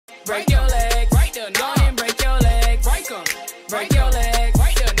break your leg. Right there, go and break your leg. Break them, break your leg.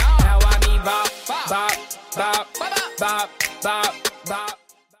 Right there, now I mean bop, bop, bop, bop, bop, bop.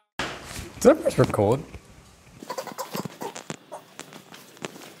 Did I press record?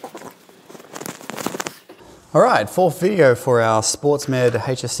 All right, fourth video for our SportsMed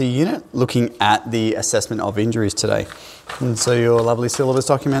HSC unit, looking at the assessment of injuries today. And so your lovely syllabus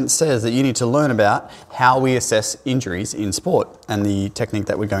document says that you need to learn about how we assess injuries in sport. And the technique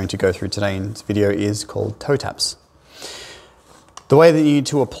that we're going to go through today in this video is called TOTAPS. The way that you need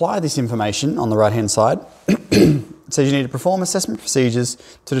to apply this information on the right-hand side says you need to perform assessment procedures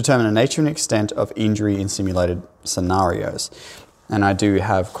to determine the nature and extent of injury in simulated scenarios. And I do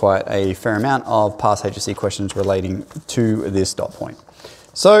have quite a fair amount of past HSC questions relating to this dot point.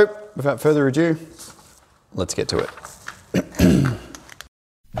 So, without further ado, let's get to it.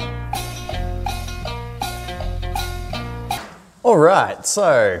 All right,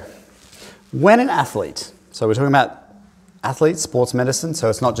 so when an athlete, so we're talking about athletes, sports medicine, so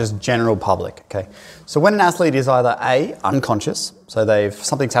it's not just general public, okay? So when an athlete is either A, unconscious, so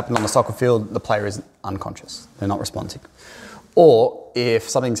something's happened on the soccer field, the player is unconscious, they're not responding. Or if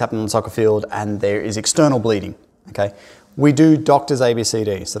something's happened on the soccer field and there is external bleeding, okay? We do doctor's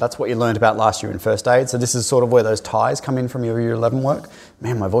ABCD, so that's what you learned about last year in first aid. So this is sort of where those ties come in from your year 11 work.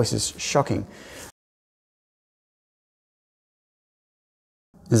 Man, my voice is shocking.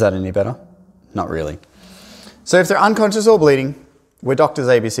 Is that any better? Not really. So if they're unconscious or bleeding, we're doctor's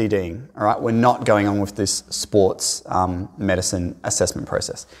ABCDing, all right? We're not going on with this sports medicine assessment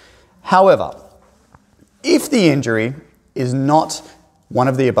process. However, if the injury is not one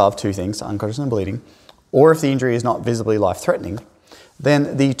of the above two things, unconscious and bleeding, or if the injury is not visibly life-threatening,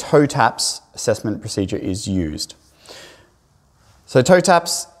 then the TOTAPS assessment procedure is used. So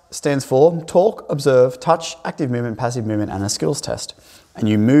TOTAPS stands for Talk, Observe, Touch, Active Movement, Passive Movement, and a Skills Test. And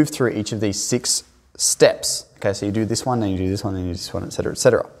you move through each of these 6 steps. Okay, so you do this one, then you do this one, then you do this one, etc.,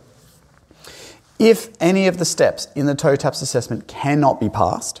 etc. If any of the steps in the TOTAPS assessment cannot be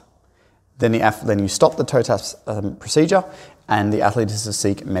passed, then you stop the TOTAPS procedure and the athlete is to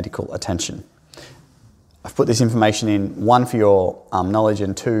seek medical attention. I've put this information in, 1, for your knowledge,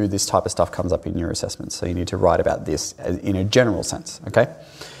 and 2, this type of stuff comes up in your assessments, so you need to write about this in a general sense, okay?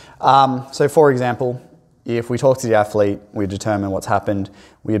 So for example, if we talk to the athlete, we determine what's happened,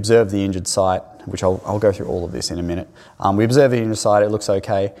 we observe the injured site, which I'll go through all of this in a minute. We observe the injured site, it looks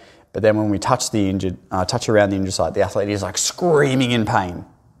okay, but then when we touch around the injured site, the athlete is like screaming in pain.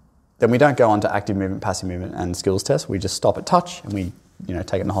 Then we don't go on to active movement, passive movement, and skills tests. We just stop at touch and we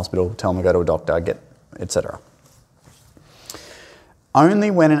take it in the hospital, tell them to go to a doctor, etc. Only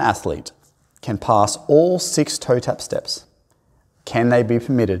when an athlete can pass all 6 TOTAP steps can they be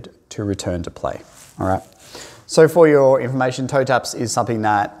permitted to return to play. All right. So for your information, TOTAPS is something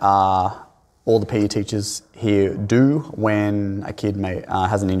that all the PE teachers here do when a kid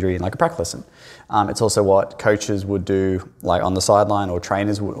has an injury in like a practice lesson. It's also what coaches would do like on the sideline, or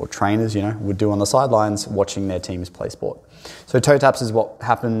trainers would do on the sidelines watching their teams play sport. So TOTAPS is what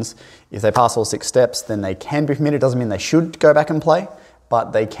happens if they pass all 6 steps, then they can be permitted. It doesn't mean they should go back and play,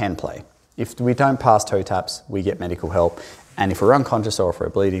 but they can play. If we don't pass TOTAPS, we get medical help. And if we're unconscious or if we're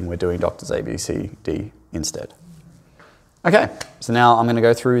bleeding, we're doing doctor's ABCD instead. Okay, so now I'm going to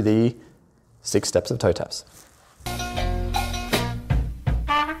go through the 6 steps of TOTAPS.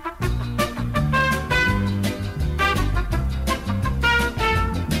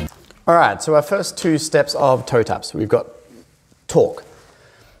 All right, so our first 2 steps of TOTAPS, we've got talk.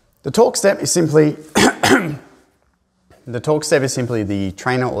 The talk step is simply the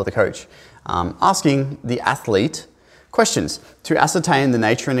trainer or the coach asking the athlete questions to ascertain the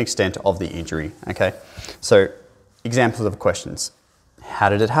nature and extent of the injury. Okay, so examples of questions. How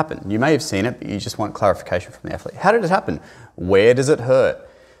did it happen? You may have seen it, but you just want clarification from the athlete. How did it happen? Where does it hurt?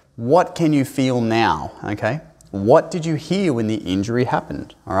 What can you feel now? Okay. What did you hear when the injury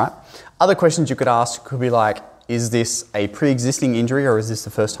happened? All right. Other questions you could ask could be like, is this a pre-existing injury, or is this the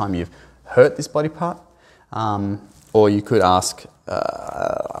first time you've hurt this body part? Or you could ask,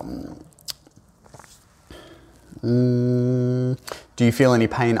 do you feel any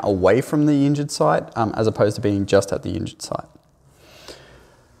pain away from the injured site as opposed to being just at the injured site?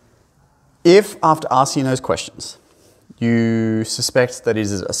 If after asking those questions, you suspect that it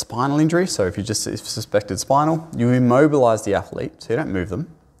is a spinal injury, so if you just suspected spinal, you immobilize the athlete, so you don't move them,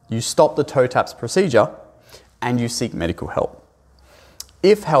 you stop the TOTAPS procedure, and you seek medical help.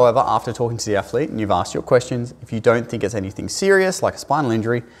 If, however, after talking to the athlete and you've asked your questions, if you don't think it's anything serious, like a spinal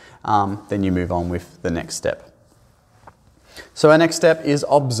injury, then you move on with the next step. So our next step is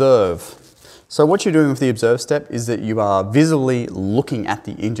observe. So what you're doing with the observe step is that you are visibly looking at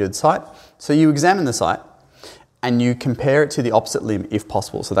the injured site. So you examine the site and you compare it to the opposite limb if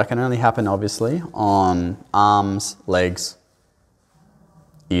possible. So that can only happen obviously on arms, legs,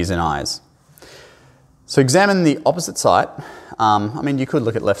 ears and eyes. So examine the opposite site. I mean, you could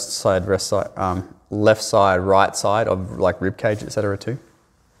look at left side, right side of like rib cage, etc. too.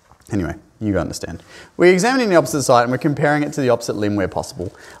 Anyway, you understand. We're examining the opposite site and we're comparing it to the opposite limb where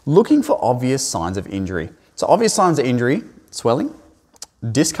possible, looking for obvious signs of injury. So obvious signs of injury: swelling,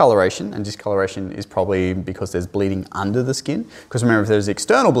 discoloration, and discoloration is probably because there's bleeding under the skin. Because remember, if there's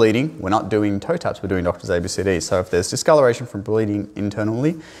external bleeding, we're not doing TOTAPS, we're doing Doctor's ABCD. So if there's discoloration from bleeding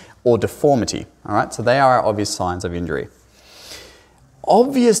internally or deformity, all right, so they are our obvious signs of injury.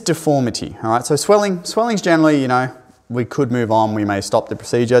 Obvious deformity, all right, so swelling's generally, you know, we could move on, we may stop the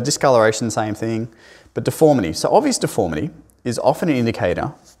procedure. Discoloration, same thing, but deformity. So obvious deformity is often an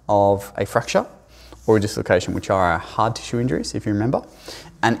indicator of a fracture or a dislocation, which are our hard tissue injuries, if you remember.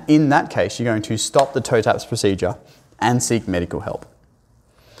 And in that case, you're going to stop the TOTAPS procedure and seek medical help.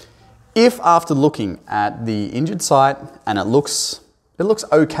 If after looking at the injured site and it looks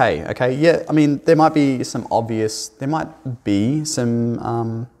okay, yeah, I mean, there might be some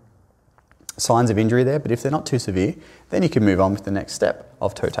signs of injury there, but if they're not too severe, then you can move on with the next step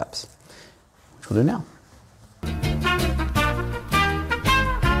of TOTAPS, which we'll do now.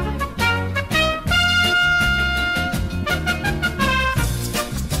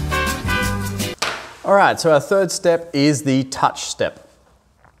 All right, so our third step is the touch step.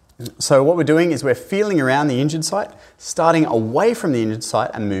 So what we're doing is we're feeling around the injured site, starting away from the injured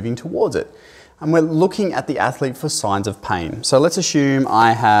site and moving towards it. And we're looking at the athlete for signs of pain. So let's assume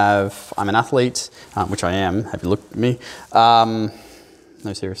I'm an athlete, which I am. Have you looked at me? No,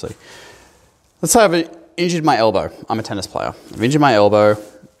 seriously. Let's say I've injured my elbow. I'm a tennis player. I've injured my elbow.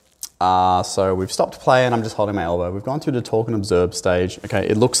 So we've stopped play and I'm just holding my elbow. We've gone through the talk and observe stage. Okay,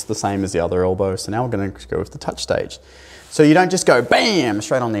 it looks the same as the other elbow. So now we're going to go with the touch stage. So you don't just go bam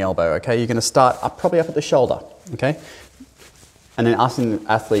straight on the elbow. Okay, you're going to start probably up at the shoulder. Okay. And then asking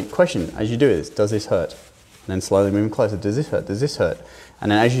the athlete question as you do this: does this hurt? And then slowly moving closer: does this hurt? Does this hurt? And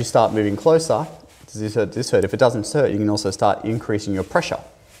then as you start moving closer: does this hurt? Does this hurt? If it doesn't hurt, you can also start increasing your pressure.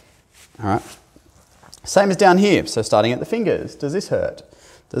 All right. Same as down here. So starting at the fingers: does this hurt?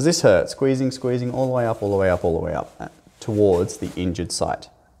 Does this hurt? Squeezing, squeezing, all the way up, all the way up, all the way up towards the injured site.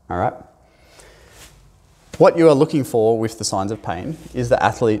 All right. What you are looking for with the signs of pain is the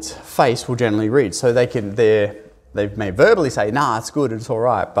athlete's face will generally read. So they may verbally say, nah, it's good, it's all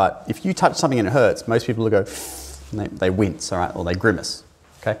right. But if you touch something and it hurts, most people will go, and they wince, all right, or they grimace,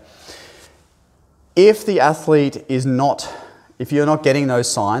 okay? If the athlete is not, if you're not getting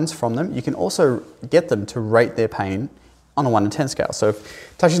those signs from them, you can also get them to rate their pain on a 1 to 10 scale. So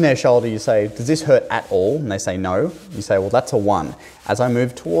if touching their shoulder, you say, does this hurt at all? And they say no. You say, well, that's a 1. As I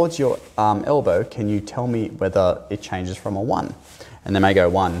move towards your elbow, can you tell me whether it changes from a 1? And they may go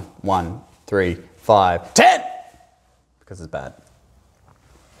 1, 1, 3, 5, 10! Because it's bad.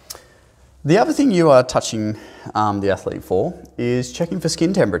 The other thing you are touching the athlete for is checking for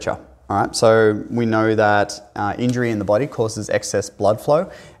skin temperature. All right, so we know that injury in the body causes excess blood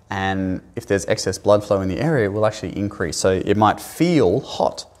flow, and if there's excess blood flow in the area, it will actually increase. So it might feel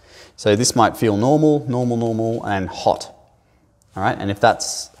hot. So this might feel normal, normal, normal, and hot. All right, and if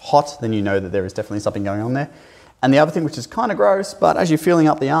that's hot, then you know that there is definitely something going on there. And the other thing, which is kind of gross, but as you're feeling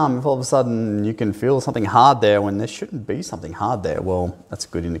up the arm, if all of a sudden you can feel something hard there when there shouldn't be something hard there, well, that's a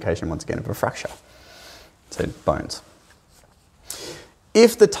good indication once again of a fracture. So bones.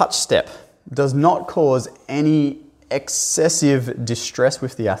 If the touch step does not cause any excessive distress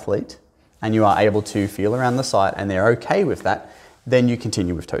with the athlete and you are able to feel around the site and they're okay with that, then you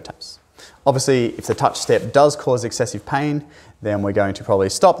continue with TOTAPS. Obviously, if the touch step does cause excessive pain, then we're going to probably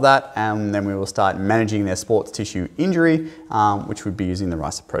stop that and then we will start managing their sports tissue injury, which would be using the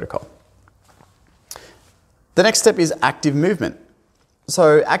RICE protocol. The next step is active movement.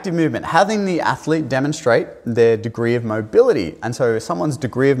 So active movement, having the athlete demonstrate their degree of mobility. And so someone's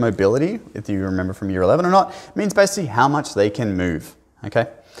degree of mobility, if you remember from year 11 or not, means basically how much they can move, okay?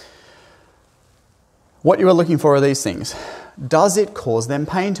 What you are looking for are these things. Does it cause them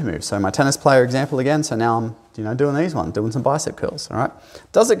pain to move? So my tennis player example again, so now I'm doing these ones, doing some bicep curls, all right?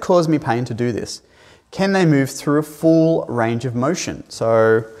 Does it cause me pain to do this? Can they move through a full range of motion?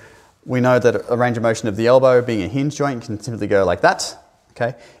 So we know that a range of motion of the elbow being a hinge joint can simply go like that,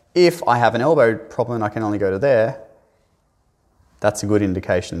 okay? If I have an elbow problem and I can only go to there, that's a good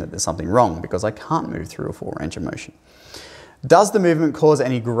indication that there's something wrong because I can't move through a full range of motion. Does the movement cause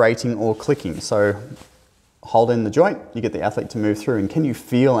any grating or clicking? So hold in the joint, you get the athlete to move through. And can you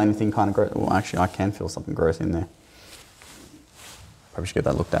feel anything kind of gross? Well, actually, I can feel something gross in there. Probably should get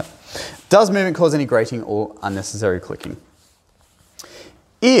that looked at. Does movement cause any grating or unnecessary clicking?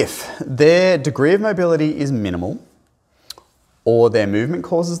 If their degree of mobility is minimal, or their movement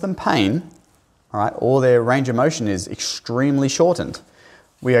causes them pain, all right, or their range of motion is extremely shortened,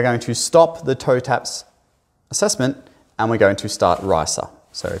 we are going to stop the TOTAPS assessment and we're going to start RISA.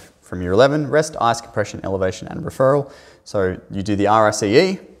 So from year 11, rest, ice, compression, elevation, and referral. So you do the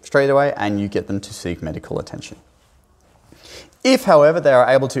RICE straight away and you get them to seek medical attention. If, however, they are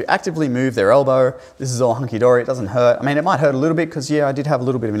able to actively move their elbow, this is all hunky-dory, it doesn't hurt. I mean, it might hurt a little bit because, yeah, I did have a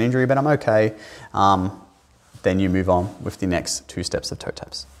little bit of an injury, but I'm okay. Then you move on with the next 2 steps of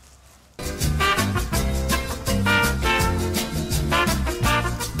TOTAPS.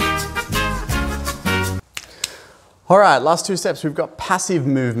 All right, last 2 steps, we've got passive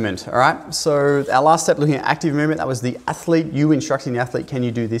movement, all right? So our last step looking at active movement, that was the athlete, you instructing the athlete, can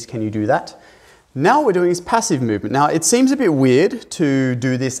you do this, can you do that? Now what we're doing is passive movement. Now it seems a bit weird to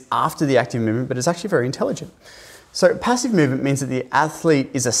do this after the active movement, but it's actually very intelligent. So passive movement means that the athlete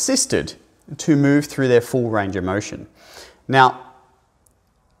is assisted to move through their full range of motion. Now,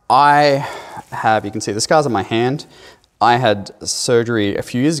 I have, you can see the scars on my hand. I had surgery a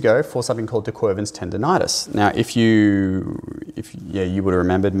few years ago for something called de Quervain's tendonitis. Now, you would have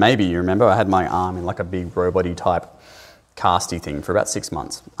remembered, maybe you remember, I had my arm in like a big robot-y type casty thing for about 6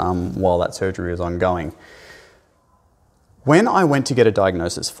 months while that surgery was ongoing. When I went to get a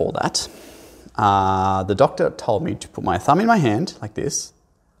diagnosis for that, the doctor told me to put my thumb in my hand like this,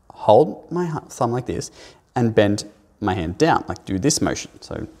 hold my thumb like this, and bend my hand down, like do this motion.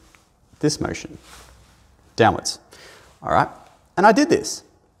 So this motion, downwards. All right, and I did this,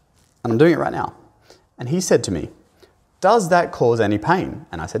 and I'm doing it right now. And he said to me, does that cause any pain?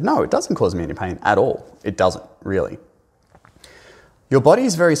 And I said, no, it doesn't cause me any pain at all. It doesn't, really. Your body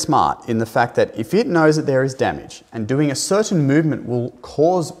is very smart in the fact that if it knows that there is damage and doing a certain movement will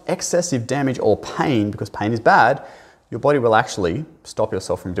cause excessive damage or pain, because pain is bad, your body will actually stop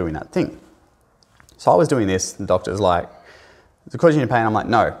yourself from doing that thing. So I was doing this, and the doctor was like, does it cause you any pain? I'm like,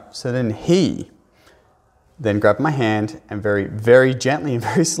 no. So then he grabbed my hand and very, very gently and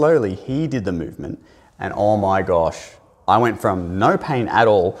very slowly, he did the movement. And oh my gosh, I went from no pain at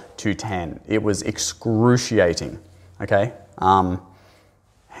all to 10. It was excruciating, okay? And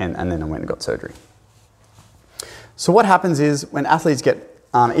then I went and got surgery. So what happens is when athletes get,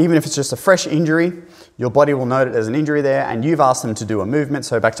 even if it's just a fresh injury, your body will know that there's an injury there and you've asked them to do a movement.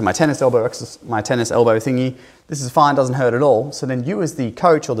 So back to my tennis elbow thingy, this is fine, doesn't hurt at all. So then you as the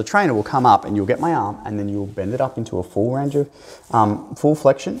coach or the trainer will come up and you'll get my arm and then you'll bend it up into a full range of, full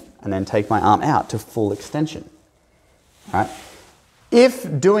flexion and then take my arm out to full extension, all right?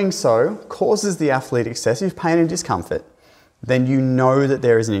 If doing so causes the athlete excessive pain and discomfort, then you know that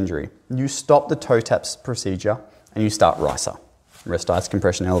there is an injury. You stop the TOTAPS procedure and you start RISA, rest, ice,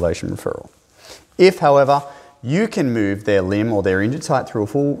 compression, elevation, referral. If, however, you can move their limb or their injured site through a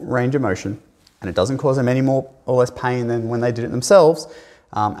full range of motion and it doesn't cause them any more or less pain than when they did it themselves,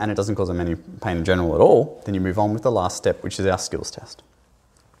 and it doesn't cause them any pain in general at all, then you move on with the last step, which is our skills test.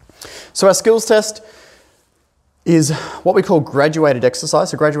 So our skills test is what we call graduated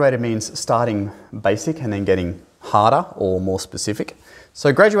exercise. So graduated means starting basic and then getting harder or more specific.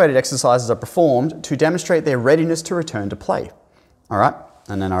 So graduated exercises are performed to demonstrate their readiness to return to play. All right,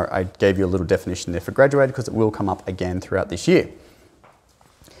 and then I gave you a little definition there for graduated because it will come up again throughout this year.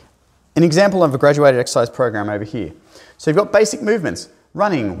 An example of a graduated exercise program over here. So you've got basic movements,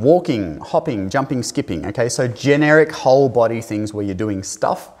 running, walking, hopping, jumping, skipping, okay? So generic whole body things where you're doing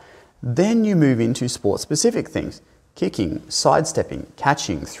stuff. Then you move into sport-specific things, kicking, sidestepping,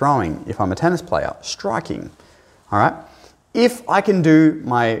 catching, throwing, if I'm a tennis player, striking, all right? If I can do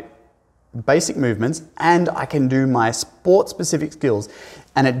my basic movements and I can do my sport-specific skills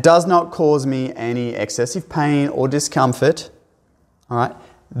and it does not cause me any excessive pain or discomfort, all right,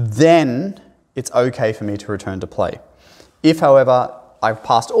 then it's okay for me to return to play. If, however, I've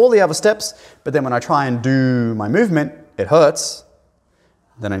passed all the other steps, but then when I try and do my movement, it hurts,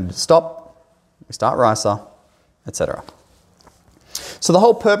 then I need to stop, we start RISA, etc. So the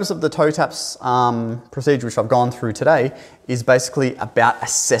whole purpose of the TOTAPS procedure, which I've gone through today, is basically about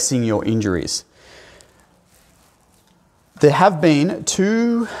assessing your injuries. There have been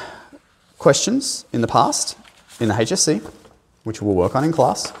 2 questions in the past in the HSC, which we'll work on in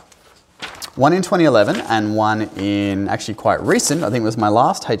class. One in 2011 and one in actually quite recent, I think it was my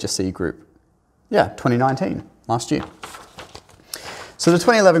last HSC group. Yeah, 2019, last year. So the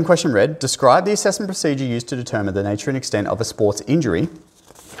 2011 question read, describe the assessment procedure used to determine the nature and extent of a sports injury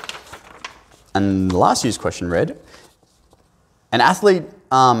And last year's question read, an athlete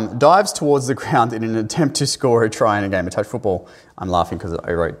dives towards the ground in an attempt to score a try in a game of touch football. I'm laughing because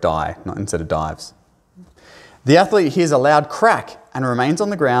I wrote die, not instead of dives. The athlete hears a loud crack and remains on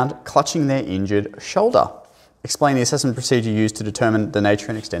the ground, clutching their injured shoulder. Explain the assessment procedure used to determine the nature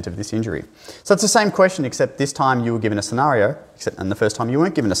and extent of this injury. So it's the same question, except this time you were given a scenario, and the first time you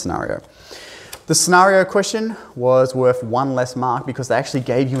weren't given a scenario. The scenario question was worth 1 less mark because they actually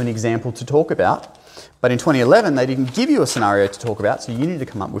gave you an example to talk about. But in 2011, they didn't give you a scenario to talk about, so you need to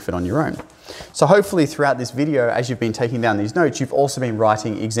come up with it on your own. So hopefully throughout this video, as you've been taking down these notes, you've also been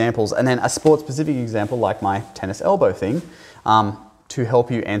writing examples and then a sport-specific example like my tennis elbow thing to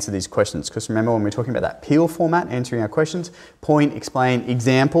help you answer these questions. Because remember when we're talking about that PEAL format, answering our questions, point, explain,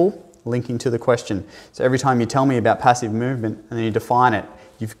 example, linking to the question. So every time you tell me about passive movement and then you define it,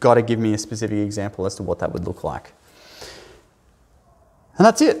 you've got to give me a specific example as to what that would look like. And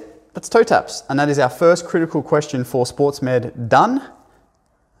that's it. That's TOTAPS. And that is our first critical question for Sports Med done.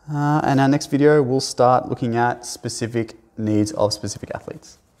 And our next video, we'll start looking at specific needs of specific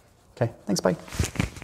athletes. Okay, thanks, bye.